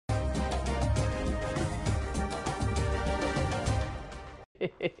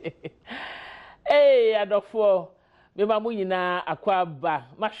Hey, adofo. Me mamu nyina akwa ba.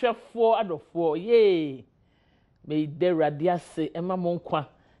 Mahwefo adofo. Ye. Me de radiase ema mo nkwa.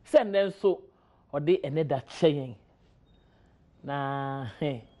 Se nnen so ode ene da kyen. Na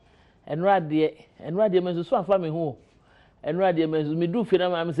enrade me so afa me ho. Enrade me so me du fi na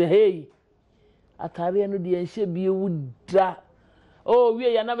ma say hey. Atare no de enhye bi ewuda. Oh,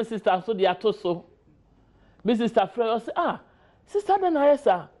 we ya na me sister so de ato so. Me sister friend say sister na na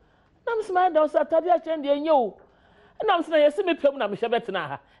yesa. Na me smile down say atare a chen de enye o. Na me say yesi me pem na me hyebetena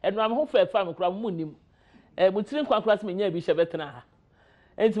ha. Eno am ho fa me kura mu nim. Mutiri nkwankura se me nya bi hyebetena ha.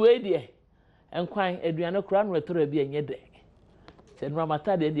 Enti we de enkwan aduane kura no retoro bi enye de. Se no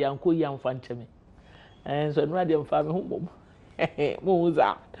amata de de anko yi amfa ncheme. So no de amfa me ho mom. Mo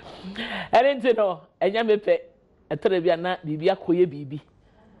uza. Enti no enya me pe etoro bi na bibia koye bibi.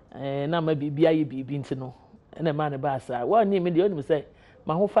 Na ma bibia ye bibi nti no. Na ma ne ba sa. Wa ni me de onim say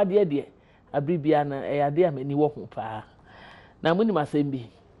ma ho fa de abribia na ade amani wo ho pa. Na munim asembi.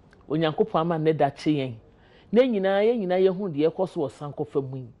 Onyankopon ama ne da kyen. Na nyina ye hu de ekoso Sankofa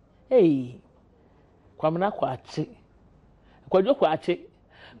mu. Hey. Kwamna kwache. Kwadwo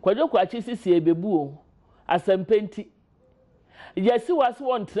kwache sisi ebebu o. Asempenti. Yesi wase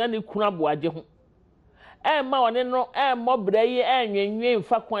won tena ne kunu aboaje ho. Ma one no mobre yi enwenwen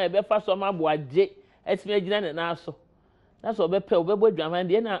mfa kwan ebefa so ma aboaje. Etime agina ne na aso. Na so obepe obebo adwaman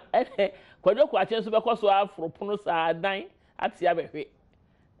de na kwadwo kwache so bekoso afropono sa dan ate abehwe.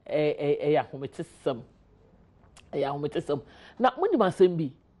 Ya hometesem. Na munim asem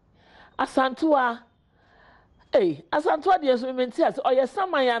bi. Asantoa asantoa de so menti as oye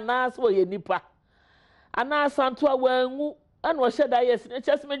saman ya na so oye nipa. Ana asantoa wangu ana ohye da yes ne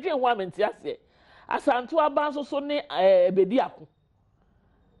chese medwen ho amenti ase. Asantoa ba so ne ebedi ako.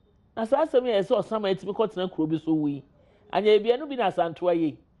 Na sa asem ye so saman etimi kotena kuro bi so wi. Anya ebia no bi na asantoa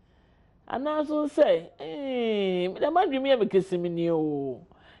ye. Ana so say me madwemi ya mekesimi ni o.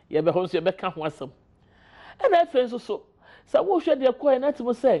 Ye be ho so ye be ka ho asem. Na efe so sa wo hwe de koe na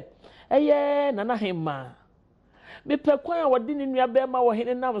timo say eye nana hemma me pe kwan a wode ni nua be ma wo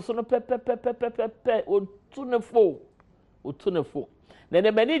hene nam so no pe otu ne fo na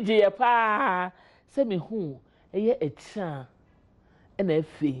ne mani gye ye pa se me hu eye etia na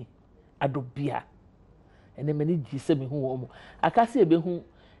efe adobia ene mani gye se me hu wo mo akase ebe hu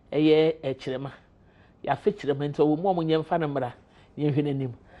eye ekirema ya fe kirema nti wo mo nyemfa na mra ye hwe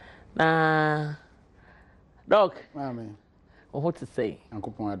nanim na Doc. Mami. What to say?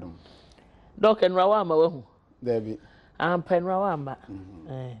 Uncle Adom. Doc and Rawama wahu. Debbie. I'm pen Rawama.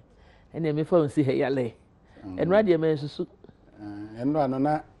 And then me phone see her yale. And radio men so. And no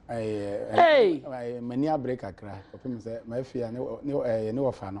I many a break a cry. My fear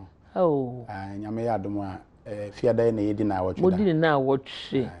no fano. Oh. And Yame Adoma fear day ne didn't watch. What didn't now watch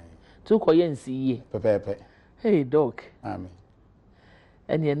she? Two coyency ye. Pepe. Hey, Doc. Amen.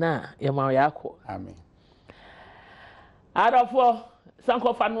 And ye na, your Mariaco. Amen. Adofo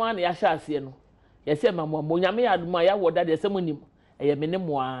Sankofa no an ya sha ase no ye se mamo nyame aduma ya woda de se monim eye mene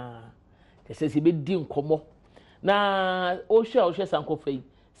mo a te se be di nkomo na o hwe Sankofa yi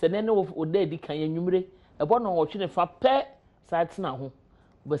se ne ne o da di kan yanwumre ebo no wo twene fa pe sa tena ho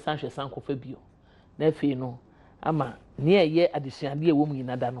be san hwe Sankofa bio na afi no ama ne eye adesuade e wo mu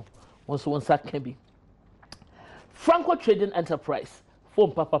yinada no wonso wonsa ka bi Franco Trading Enterprise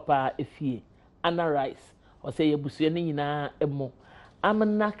phone papa efie Anna Rice or say Busue nyina emo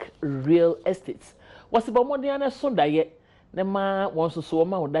Amanak Real Estates was about more than a Sunday ne ma won so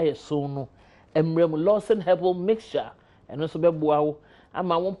ma oda so no emrem Lawson Herbal Mixture and also beboa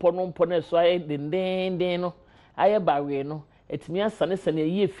ama won pono na so ay den no aye bawe no etimi asane sane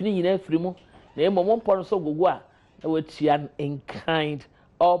ye fini nyina afiri mu na emo won pono so gogo a na watia in kind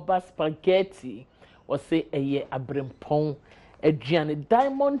oba spaghetti or say eye abrempon aduane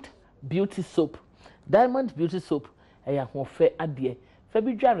Diamond Beauty Soap eya ho fe ade fa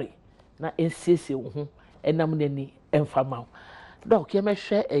bi dware na ensiesie wo ho enam nani emfama Doc ye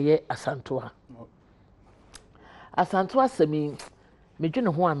mehwe eye asantoa semi medwene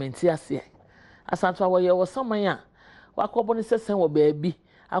ho amenti ase asantoa wo ye wo saman a wakobo ne sesen wo baabi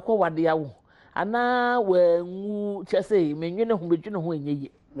akowade ya wo ana wanwu chese menwene ho medwene ho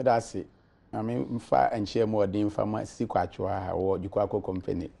enyeye medase na me mfa enche mo odi mfa ma sikwatwa wo jikwa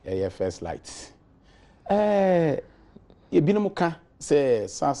company eye First Light ebinum ka se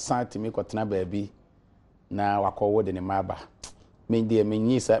santi kotena baabi na wakowo de ne maba mendie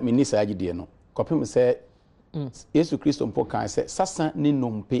menisa agide no kopim se Yesu Kristo mpo kan se sasa ni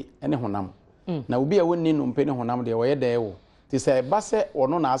nompe ene honam na obi a woni nompe ne honam de wo ye de wo ti se ba se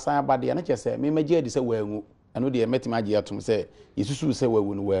ono na asan abade na che se me magye adi se wangu ɛno deɛ mɛtimi agye atom sɛ yesusu sɛ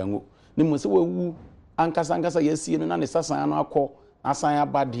wawu no wangu ne mu sɛ wawu ankasa yɛsie no na ne sasan no akɔ asan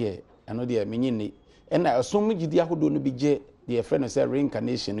aba deɛ ɛno deɛ menye ne ɛna ɛsom gidi ahodo no bi gye deɛ frɛ no sɛ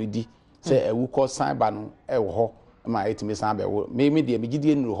reincarnation no di sɛ ɛwu kɔ san ba no ɛwɔ hɔ ma ɛtumi san bɛwo me deɛ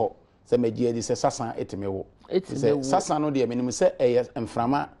megidie nuru hɔ sɛ magye adi sɛ sasan ɛtumi wo sɛ sasan no deɛ menim sɛ ɛyɛ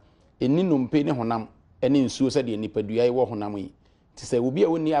mframa ɛni nompe ne honam ɛne nsuo sɛ deɛ nipadua yi wɔ honam yi nti sɛ obi a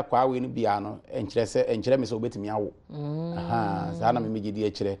wonni akwaa wei no bia no ɛnkyerɛ me sɛ wobɛtumi awo saa na memegye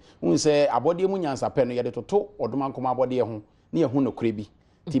akyerɛ wohu sɛ abɔdeɛ mu nyansapɛ no yɛde toto ɔdoma nkɔmɔ abɔdeɛ ho ne yɛho nokorɛ bi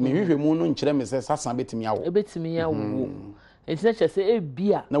nti mehwehwɛ mu no nkyerɛ me sɛ sasa bɛtumi awo nti na kyerɛ sɛ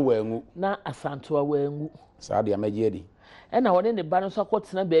ebia na wangu na asantoa wangu saa deɛ magye adi ɛna wɔne ne ba no nso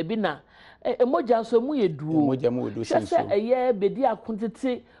akɔtena baabi na mogya nso mu yɛ duo mogya mu wɔ duo hwɛ sɛ ɛyɛ bɛdi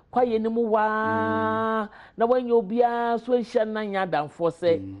akontete kwaye ne mu waa na wanya obiara so ahyia na nya adamfoɔ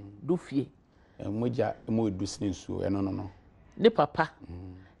sɛ do fie mogya mu wɔ du sene nsuo ɛno no ne papa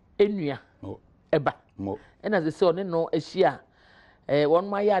enua ɛba ɛna sɛ ɔne no ahyia wɔn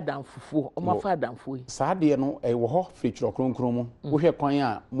ma yɛ adamfofuo ɔma fa adamfoɔ yi saa deɛ no ɛwɔ hɔ firi twerɛ kronkron mu wohwɛ kwan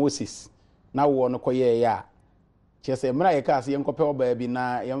a Moses na wo no kɔyɛɛ a kyerɛ sɛ mmerɛ a yɛkaa sɛ yɛnkɔpɛ ɔbaa bi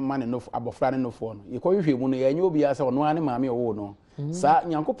na yɛma ne abɔfra ne nofoɔ no yɛkɔhwehwɛ mu no yɛanyɛ obiara sɛ ɔno ara ne maame ɔwoo no saa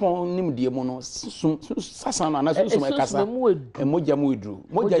nyankopɔn nimdeɛ mu no sasa no ana sunsum ɛkasa mogya mu eduru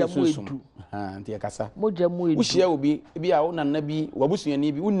mogya yi sunsum nti ɛkasa mogya mu eduru wohyia obi bi a wo nana bi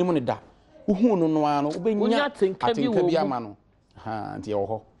wabusuani bi wonnim ne da wohu no no ara no wobɛnya atenka bi ama no nti ɛwɔ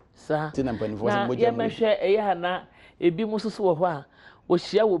hɔ nti na mpanimfoɔ sɛ mogya mu yɛmɛhwɛ ɛyɛ hana ebi mu soso wɔ hɔ a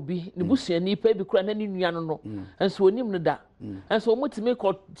wɔhyia wɔ bi ne busuani pa bi kura na ne nua no nso onim no da nso wɔn tumi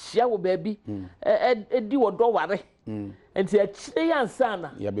kɔ hyia wɔ baabi edi wɔ dɔ ware nti akyire yɛ ansa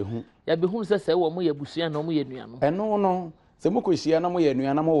na yɛbɛhu sɛ sɛ wɔn yɛ busua na wɔn yɛ nua no ɛno no sɛ mokɔ hyia na mo yɛ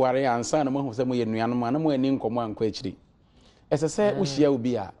nua na mo ware ansa na mo hu sɛ mo yɛ nua no na mo ani nkɔmɔ ankɔ akyiri ɛsɛ sɛ wohyia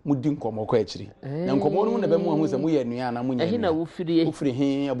obi a modi nkɔmɔ kɔ akyiri na nkɔmɔ no na bɛ mo hu sɛ mo yɛ nua na mo nyɛ ɛhi na wofiri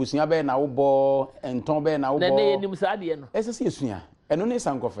he abusua bɛɛ na wobɔ ɛntɔn bɛɛ na wobɔ na ne yɛ nim saa deɛ no ɛsɛ sɛ yɛsua ɛno ne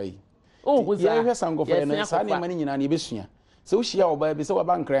Sankofa yi yɛhwɛ Sankofa yi no saa nneɛma no nyinaa ne yɛbɛsua sɛ wohyia ɔbaa bi sɛ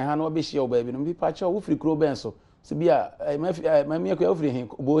waba nkran ha na wabɛhyia ɔbaa bi no bi pa kyɛw wofiri kuro bɛn so sɛ bi a mami akɔ wofiri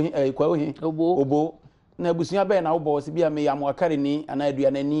he kwawo he obo na abusua bɛn na wobɔ sɛ bi a me yɛ amoakareni anaa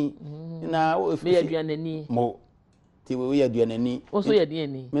aduanani na me yɛ aduanani mo ti wo yɛ aduanani wo so yɛ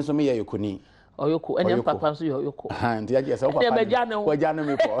aduanani me so me yɛ yokoni ɔyoko ɛne papa nso yɛ ɔyoko nti agye sɛ wo papa wagya no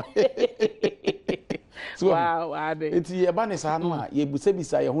me pɔ wow eti eba ne saa no a ye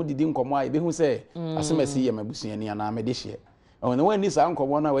busa ye ho didi nkɔmɔ a ye behu sɛ asemasi ye mabusuani ana me de hye ɔno wani saa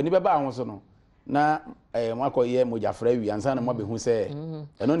nkɔmɔ na wani bɛba ho so no na makɔ ye mogyafra wi ansa na mo behu sɛ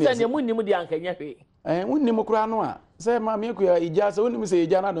ɛno ne sɛ ne munnim de ankanya hwe wonnim kura no a sɛ ma me akua igya sɛ wonnim sɛ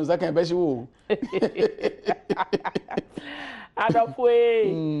igya na don saka bɛhye wo adafo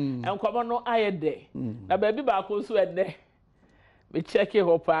nkɔmɔ no ayɛ dɛ na baabi baako so ɛdɛ me check it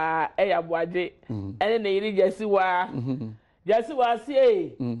up ɛyɛ aboagye ɛne ne yiri jasiwa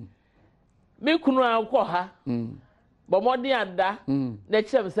se me kunu akɔ ha bɔ mɔden ada na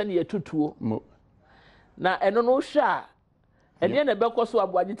kyerɛ me sɛ ne yɛtutuo na ɛno no hwɛ a ɛdeɛ na ɛbɛkɔ so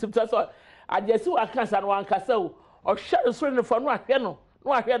aboagye tipta so ajasiwa kansa no wankasa o ɔhwɛ no soro ne fa no ahwɛ no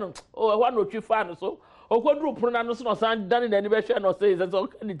o ɛhɔ na otwi fa no so ɔkɔduru pono na no so na ɔsan dane n'ani bɛhwɛ no sɛ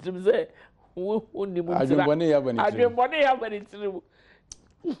ɔka ne tirim sɛ wonni mu ntira adwembɔne yɛ abane tirim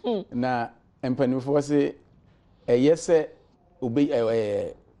na mpanimfoɔ sɛ ɛyɛ sɛ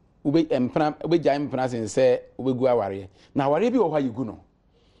wobɛgyae mpena sen sɛ wobɛgu awareɛ na awareɛ bi wɔ hɔ a yɛgu no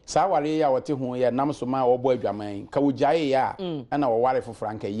saa awareɛ yi a wɔte ho yɛ nam so ma a wɔbɔ adwaman ka wogyaeɛ a ɛna wɔware foforɔ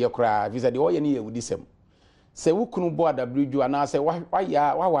anka yɛ koraa fi sɛ deɛ wɔyɛ no yɛ wodisɛm sɛ wo kunu bɔ adabredwo anaasɛ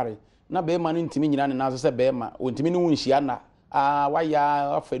waware na bɛrima no ntumi nyina ne nan so sɛ bɛrima ɔntumi ne wo nhyia na wayɛ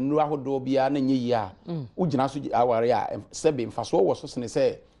afa nnuro ahodoɔ biara na nyɛ yie a wogyina so aware a sɛbe mfasoɔ wɔ so sene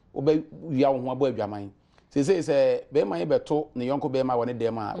sɛ wobɛwia wo ho abɔ adwaman sɛ bɛrima yɛ bɛto ne yɔnko bɛrima wɔ ne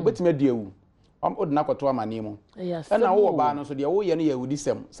dɛm a wobɛtumi adi awu wode no akɔto amanneɛ mu ɛna wowɔ baa no so deɛ woyɛ no yɛ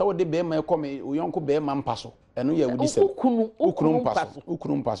awudisɛm sɛ wode bɛrima ɛkɔ wo yɔnko bɛrima mpa so ɛno yɛ awudisɛm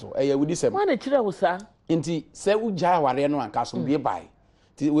wokunu mpa so ɛyɛ awudisɛm nti sɛ wogyaa awareɛ no anka asomdue bae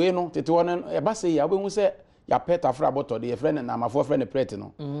nti wei no tete hɔ no ɛba sɛ yi a wobɛhu sɛ yɛapɛ tafra abɔtɔde yɛfrɛ no namafoɔ frɛ no prɛte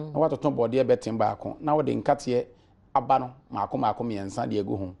no na watɔtɔ bɔdeɛ bɛten baako na wode nkateɛ aba no maako mmiɛnsa de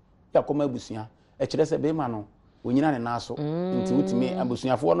agu ho yɛakɔma abusua ɛkyerɛ sɛ bɛrima no onyina ne nan so nti wotumi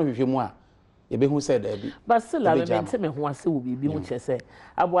abusuafoɔ no hwehwɛ mu a yɛbɛhu sɛ daabi basila mente me ho ase wo biribi mu kyerɛ sɛ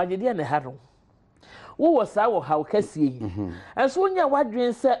aboagyedeɛ ne ha no wo wo sa wo haw kasie enso nya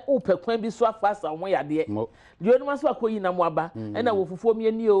wadwen se wo pekwan bi so afasa ho yade de onuma so akoyi na mo aba ena wo fufuo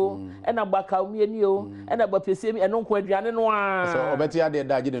mieni o ena gbaka mieni o ena gbapesie mi eno nko aduane no a so obeti ade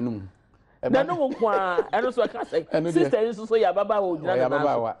da age denum na no nko a eno so aka say sister nso so ya baba wo gyina na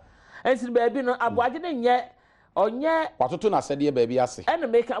baba wa ensi baabi no aboage ne nye onye watoto na sede baabi ase ena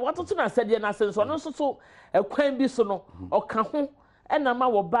meka watoto na sede na ase so no so ekwan bi so no oka ho ena ma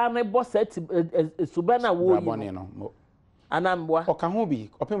wo ba na bo set suba na wo yi no anambwa oka ho bi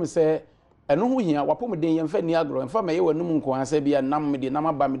opem se eno ho hia wapom den yemfa ni agro mfa me ye wanum nko ansa bia nam me de nam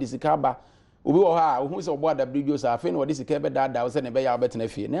aba me de sika ba obi wo ha ohu se obo adabridwo sa afi na wo de sika be dada wo se ne be ya obetena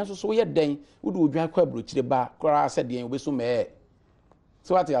fie nanso so ye den wo de odwan kwa brochire ba kora se den obeso me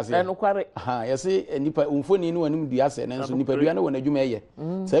so what you say eno kware ha yesi nipa umfoni ni wanum dua se nanso nipa dua na wona dwuma ye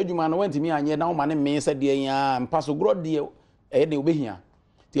sa adwuma no wantimi anye na wo ma ne me se den ya mpaso gro de de obehia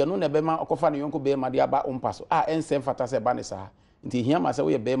ti eno na be ma okofa ne yonko be ma de aba mpaso ensem fata se ba ne sa nti hia ma se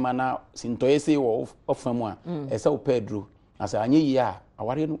wo ye be ma na sintoye se wo ofamu a ese wo pedro na se anye yi a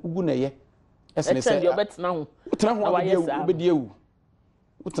aware no ugu na ye esene se obetena ho obedi ewu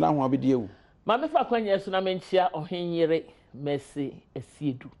utena ho obedi ewu ma me fa kwanya so na menchia ohenyere Mercy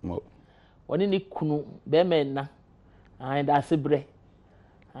Esiedu woni ni kunu be menna ai da sebre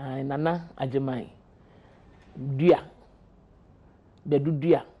ai nana agemai dua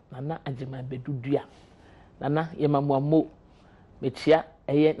bedudua nana agemai bedudua nana yemamuamo mechia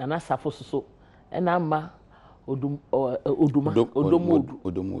eye nana safo soso ena ama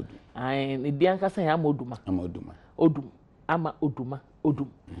odomodu ai ni dianka se ya moduma odum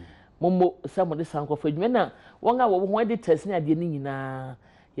momo samo de Sankofa adwuma na wonga wo ho de test ni ade ni nyina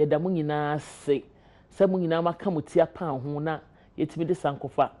yeda mu nyina se samo nyina maka mutia pan ho na yetimi de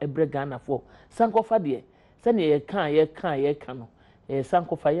Sankofa ebre Ghana fo Sankofa de se ne ye kan no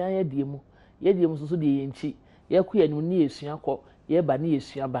Sankofa ya de mu so de yenchi ye ko yanu ni esua ko ye ba ni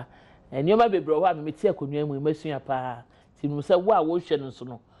esua ba enioma bebre ho a me tie akonwa mu masua pa tinum se wo a wo hwe no so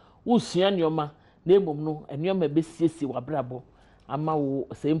no wo sua nioma na emom no enioma be siesie wabrabo ama wo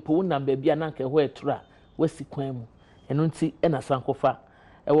sempo na baabi ananka ho etura wasi kwan mu eno nti ena Sankofa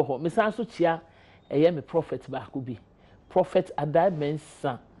ewo ho mesan so chia eye me prophet ba ko bi prophet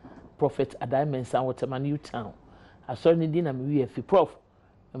Adaimensa Waterman Newtown asori ni di na me wi afi prof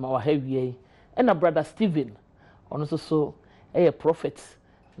ma wa ha wie ena brother Steven ono so eye prophet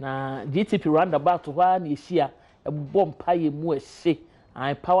na GTP roundabout ho na ehia ebom paye mu ehye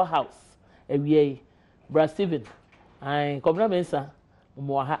an powerhouse ewie brother Steven ai komna mensa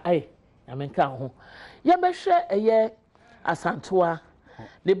mo ha ai amenka ho ya behwe eye asantoa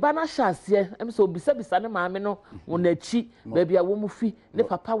ne bana hyase emso obisa ne maame no wonachi baabi a wo mu fi ne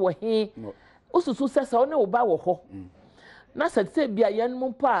papa wo he osusu sesa wo ne wo ba wo ho na setse bia yan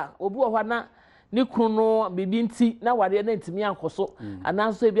mu pa obi wo ho na ne kunu no bibi nti na ware na ntimi ankoso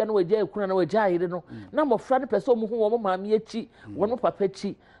ananso bia na wagya ekunu na wagya ayire no na mofra ne pese omu ho wo maame achi wo no papa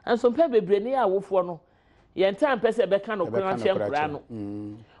achi enso mpa bebre ne ya wofo no yentan pese be ka no kura che nkura no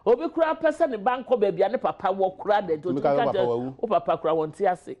obi kura pese ne banko baabi ne papa wo kura de to ka o papa kura wonti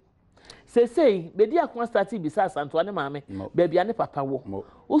ase sesei be di akon start bi sa Santoa ne maame baabi ne papa wo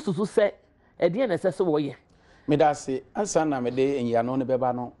ususu se ede na sese wo ye me da se ansa na me de enyia no ne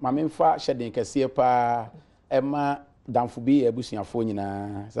beba no maame mfa hyeden kase pa ema damfo bi ebusuafo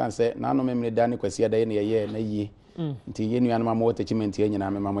nyina sanse na no memre da ne kwase da ye ne ye na yie nti ye nuan ma mo attachment ye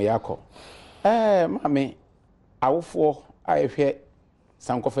nyina me mama yakọ maame awofo ayehwe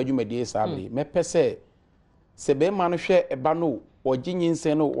Sankofa dwumadie sabri me pese se be ma no hwe eba no ogi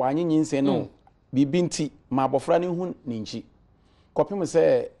nyinse no wanye nyinse no bibinti ma abofra ne hu ninchi kopim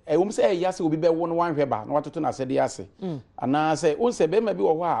se se yase obi be wo no wanhwe ba na watoto na sede yase ana se unse be ma bi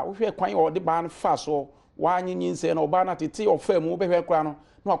wo ho a wo hwe kwan o de ba no fa so wanye nyinse no ba na tete ofa mu be hwe kra no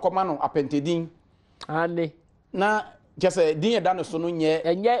na akoma no apentedin ane na jese din eda no so no nye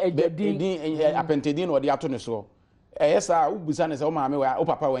din apentedin no de ato ne so yesa ubusa ne se o maame wa o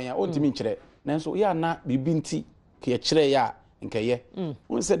papa wan o ntimi nkyere nanso ya na bibinti ke kyere ya nkeye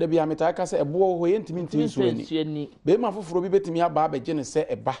unse da bia meta aka se ebo ho ye ntimi nsuani be ma foforo bi betimi aba abegye ne se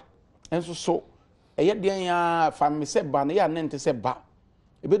eba enso so eye den ya fam se ba ne ya ne nte se ba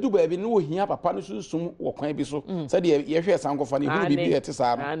ebedu ba bi ne wo hia papa no susum wo kwan bi so se de ye hwe Sankofa ne huru bibi ete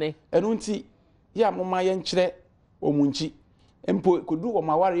sa no enu nti ya moma ye nkyere omunchi empo kodu wo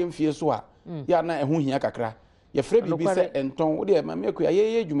maware mfie so a ya na ehu hia kakra ye frɛ bibi se enton wo de ma meku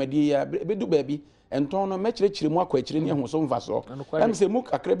ye dwumadie ya bedu ba bi enton no mekyerekyere mu akwakyere ne ho so mfa so em se mu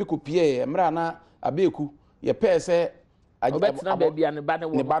kakra bi kopie mra na abeku ye pɛ se obetna ba bia ne ba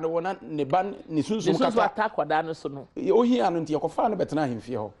ne ba ne sunsum kata akwada no so no ohia no nti ye kofa no betena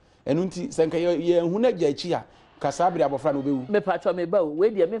ahemfie ho enu nti senka ye hu na gya chi a kasa abiri abofra no bewu me pato me ba we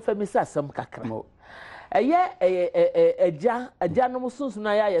dia me fa mi sa asam kakra eye eja no sunsun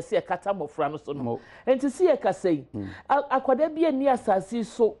na ya se kata mofra no so no enti si e kasai akwada bia ni asasi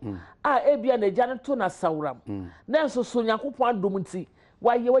so a ebia na eja no to na sawram na nso so Nyankopon adom nti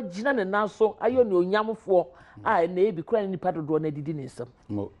waye wagina ne nan so ayo ne onyamfo a na ebi kura nipa dodo na didi ne nsam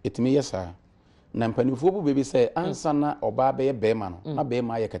etimi yesa na mpanifo bu bebi se ansa na oba be ye bema no na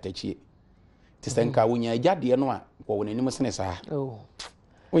bema ye katachie ti senka wonya agade no a wo ne nim sene saa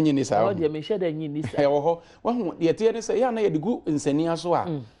onye ni saa o de me hye da nyi ni saa wo ho wo hu ye te ne se ya na ye digu nsani aso a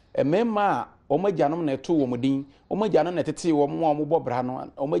emema a omagianom na eto wo mudin omagianom na tete wo mo mo bobra no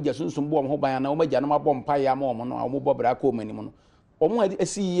omagia sunsun bo ho ban na omagianom abọ mpa ya mo mo no mo bobra ko manim no omo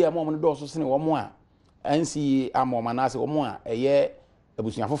asi yi mo mo do so sene wo mo a ansi amo manase wo mo a eye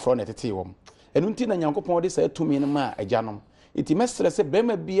abusunya foforo na tete wo enu nti na Nyankopon de sa tumi no ma agianom iti mesre se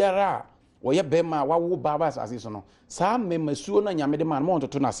bema biara wo ye bema wawo baba asase so no saa memasuo na nyame de ma mo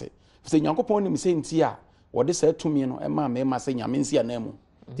ntoto na se se Nyankopon nim se nti a wo de sa tumi no ma mema se nyame nsi anamu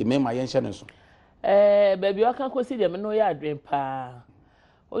ti mema ye nhye ne so baby waka kosi de me no ya adwen pa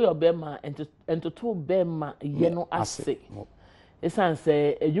o yo bema entoto bema ye no ase esan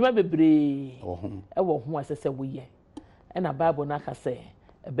se adwuma bebre e wo ho asese wo ye e na bible na ka se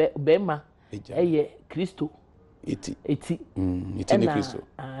bema eye Kristo iti ne Kristo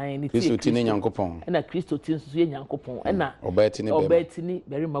Kristo ti ne Nyankopon na Kristo ti nso ye Nyankopon na obeti ni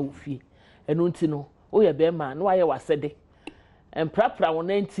bere ma wo fie enu nti no o ye bema na wa ye wasede emprapra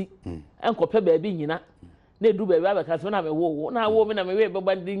won anti enkope baabi nyina na edu baabi abeka so na me wo na wo me na me we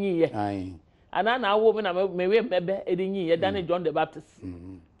beba ndi nyiye ana na wo me na me we mebe edi nyiye dan John the Baptist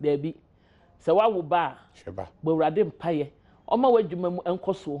baabi se wa wo ba hweba bawurade mpaye oma wadwuma mu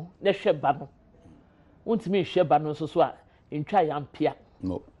enkoso na hweba no wontimi hweba no so a entwa yampia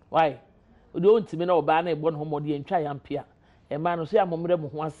no why odi wontimi na oba na ebo no homode entwa yampia ema no so ya momre mu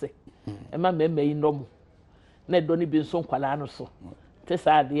ho ase ema mema yi ndom na do ni bi nso nkwala no so te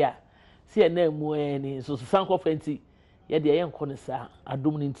saa de a si na mu ni so Sankofa nti ye de ye nko ne saa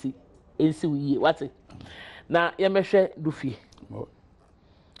adom ni nti ensi wiye wate na ye mehwe dufie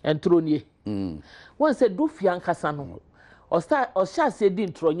entro nie won se dufie ankasa no o sha se di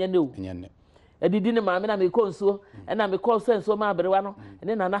ntro nya ne o edidi ne maame na me konsuo na me call senso ma abrewa no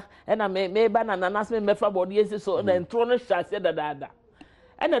ne nana na me ba na nana se me mefa body esi so na ntro no sha se dadaada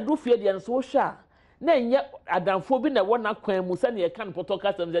na dufie de nso sha na enye adamfo bi na wona kwan mu se na ye kan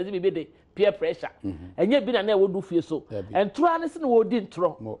protocol system ze bi de peer pressure enye bi na wo dufie so entro ane se na wo di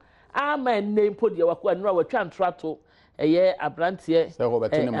ntro ama ne mpo de wakwa nura watwa ntro ato eye abrantie se ho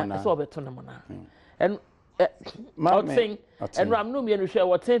beto ne mo na en Otin and ram no me no hwe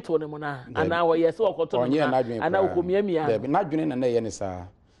wotin to ne mo na ana wo yes wo koto no ana okomiamia na dwene na ye ne saa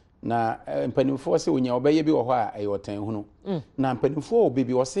na mpanimfo se onya obeye bi wo ho a ayotan hunu na mpanimfo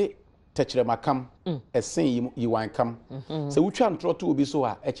obebi wo se techere makam esen yiwan kam se wutwa ntroto obi so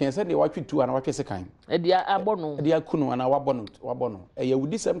a echen se de watwetu ana watwe sekan e dia abono e dia kunu ana wabono e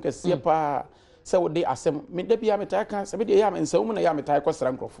yawudisem kese pa se wo de asem me da bia metaa kan se be de ya nsawum na ya metaa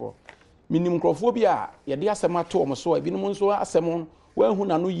kwasra nkrofo minim nkrofo bi a ye de asem ato om so ebi no nso asem wa hu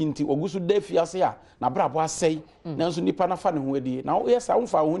na no yinti ogusu da fiase a na brabo asei na nso nipa na fa ne ho adi na ye sa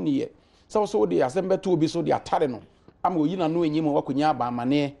wonfa ho niye se wo so de asem beto obi so de atare no ama oyi na no enyim wakonya aba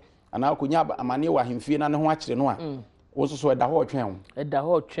amane ana akonya amane wa hemfie na ne ho akire no a wo so eda ho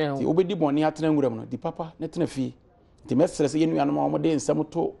twɛn ti obedi bɔne atena nguram no di papa ne tena fie ti mesere se yenu anoma mo de nsɛm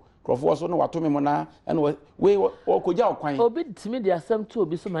to krofo so no wato me mo na ɛna we okogya okwan obi timi de asɛm to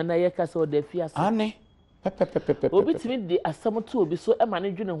obi so ma na ye kasa o da fie ase ane pepe obi timi de asɛm to obi so e ma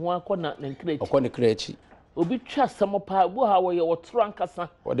ne dwene ho akɔ na nkrechi okɔ ne krechi obi twa asɛm pa bo ha wo ye wotoro ankasa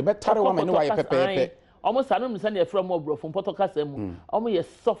o de betare wa me ne wa ye pepe almost I don't understand the from more from Potokasemu. Almost a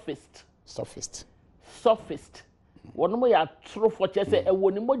sophist. One more ya true for chess, a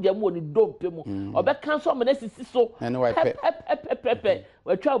one more jam when you don't pay more. Or back cancel my necessity so. And why pepe,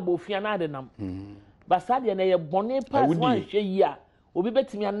 we trouble Fianadenam. Basadia and a bonnet pass 1 year. Will be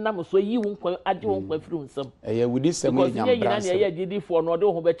better me and number so you won't add your own through some. A with this, because yeah, did for no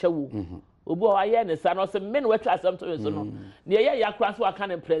do better woo. Obo aye ne sa no se men we twa asem to so no ne ye ya kra so aka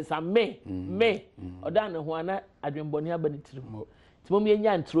ne prince me oda ne ho ana adwenboni abani tirim timom ye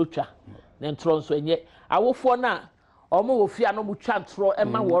nya ntro twa ne ntro nso enye awofo na omo wo fia no mu twa ntro e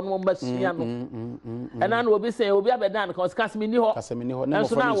ma wo no masua no ena na obi se obi abedan kan kasemi ni ho na mo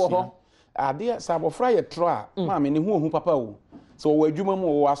fo no ade sa abofra ye tro a ma me ne hu papa wo so wo adwuma mu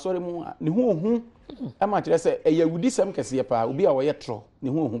wo asɔre mu ne ho ohu ama kyerɛ sɛ ɛyɛ wudisɛm kɛseɛ paa obi a wɔyɛ trɔ ne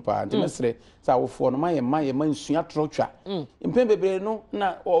ho ohu paa nti mesrɛ sɛ awofoɔ no mayɛ nsua trɔ twa mpɛn bebree no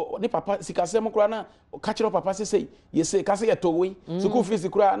na ne papa sikasɛm kora na ka kyerɛ papa sɛ yɛse ka sɛ yɛtɔ wei school fees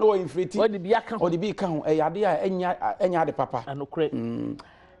kora na wɔyɛ mfiriti ɔde bi ka ho ɛyɛ ade a ɛnya ade papa anokorɛ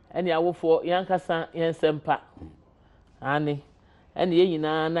ɛne awofoɔ yɛnkasa yɛnsɛmpa ane ɛne yɛn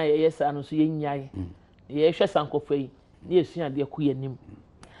nyinaa na yɛyɛ saa no so yɛnyae yɛhwɛ sankofa yi ne yɛsua adeɛ kɔ yɛnim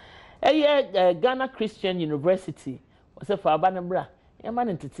ɛyɛ Ghana Christian University wɔsɛ fa aba ne bra yɛma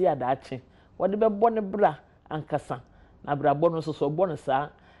ne ntete adaakye wɔde bɛbɔ ne bra ankasa na brabɔ no nso so ɔbɔ no saa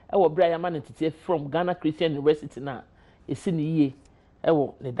ɛwɔ bra yɛma ne ntete from Ghana Christian University na ɛsi ne yie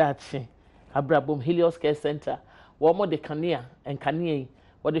ɛwɔ ne daakye abrabom Helios Care Center wɔn de kanea nkanea yi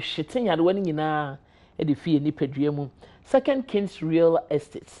wɔde hwete nyadewa no nyinaa ɛde fie nipadua mu Second Kings Real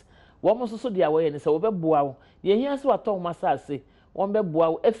Estate wɔn nso so de awɔyɛ ne sɛ wɔbɛboa wo deɛ hia sɛ watɔ wɔn asase wɔn bɛboa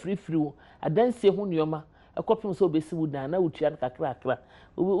wo afirifiri wo adansie ho nneɛma ɛkɔpem sɛ obɛsi wo dan na wotua no kakrakra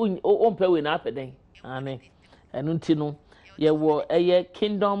wɔmpɛ wei na apɛ dɛn ane ɛno nti no yɛwɔ ɛyɛ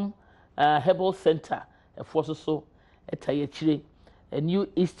Kingdom Herbal Center ɛfoɔ so ɛta yɛkyire New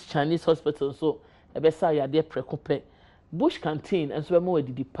East Chinese Hospital nso ɛbɛsa yadeɛ prɛko pɛ Bush Canteen nso bɛma wɔ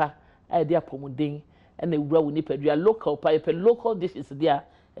adidi pa a yɛde apɔmuden ɛna ewura wo nipadua local pa yɛpɛ local dishes deɛ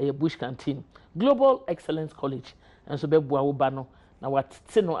ɛyɛ Bush Canteen Global Excellence College nso bɛboa wo ba no na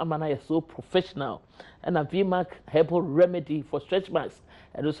watete no ama na yɛ so professional ɛna VMAC Herbal Remedy for stretch marks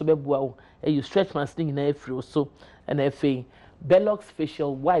ɛno nso bɛboa wo ɛyɛ stretch marks ne nyinaa afiri wo so ɛna afei Bellox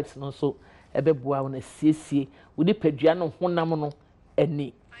Facial Wipes no nso ɛbɛboa wo na siesie wo nipadua no honam no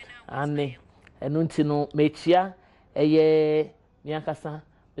ani ane ɛno nti no mekyia ɛyɛ miankasa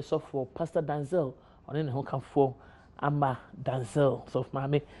besɔfo Pastor Danzel ɔne ne ho kafoɔ ama Danzel so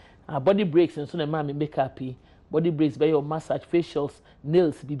maame body breaks nso na maame makeup yi body breaks by your massage facials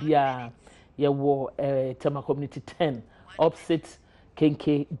nails bibia yɛwɔ Tema Community 10 opposite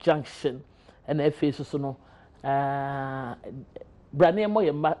Kenke Junction ɛna afei so no brane mo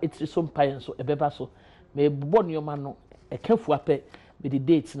yɛ ma etiri so mpa nso ɛbɛba so me bɔ nneɛma no ɛkafu apɛ me the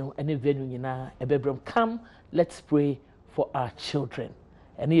date no ɛne venue nyinaa ɛbɛbrɛm come let's pray for our children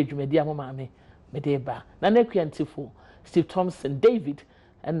ɛne yɛ dwumadi a mo maame me de ba na nakwantifo Steve Thompson David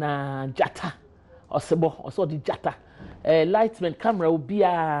ɛna Jata ɔsɔ di Jata lightman camera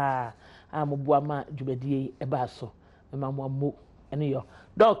obia amoboa ma dwumadi ɛba so ma mo amo ɛne yo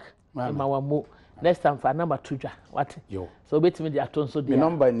doc ma mo next time for number 2 dwa what so betimi di aton so dia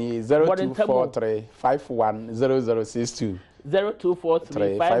number ni 0243510062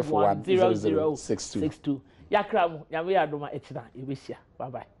 0243510062 yakra mo ya me adoma echina ebehia bye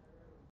bye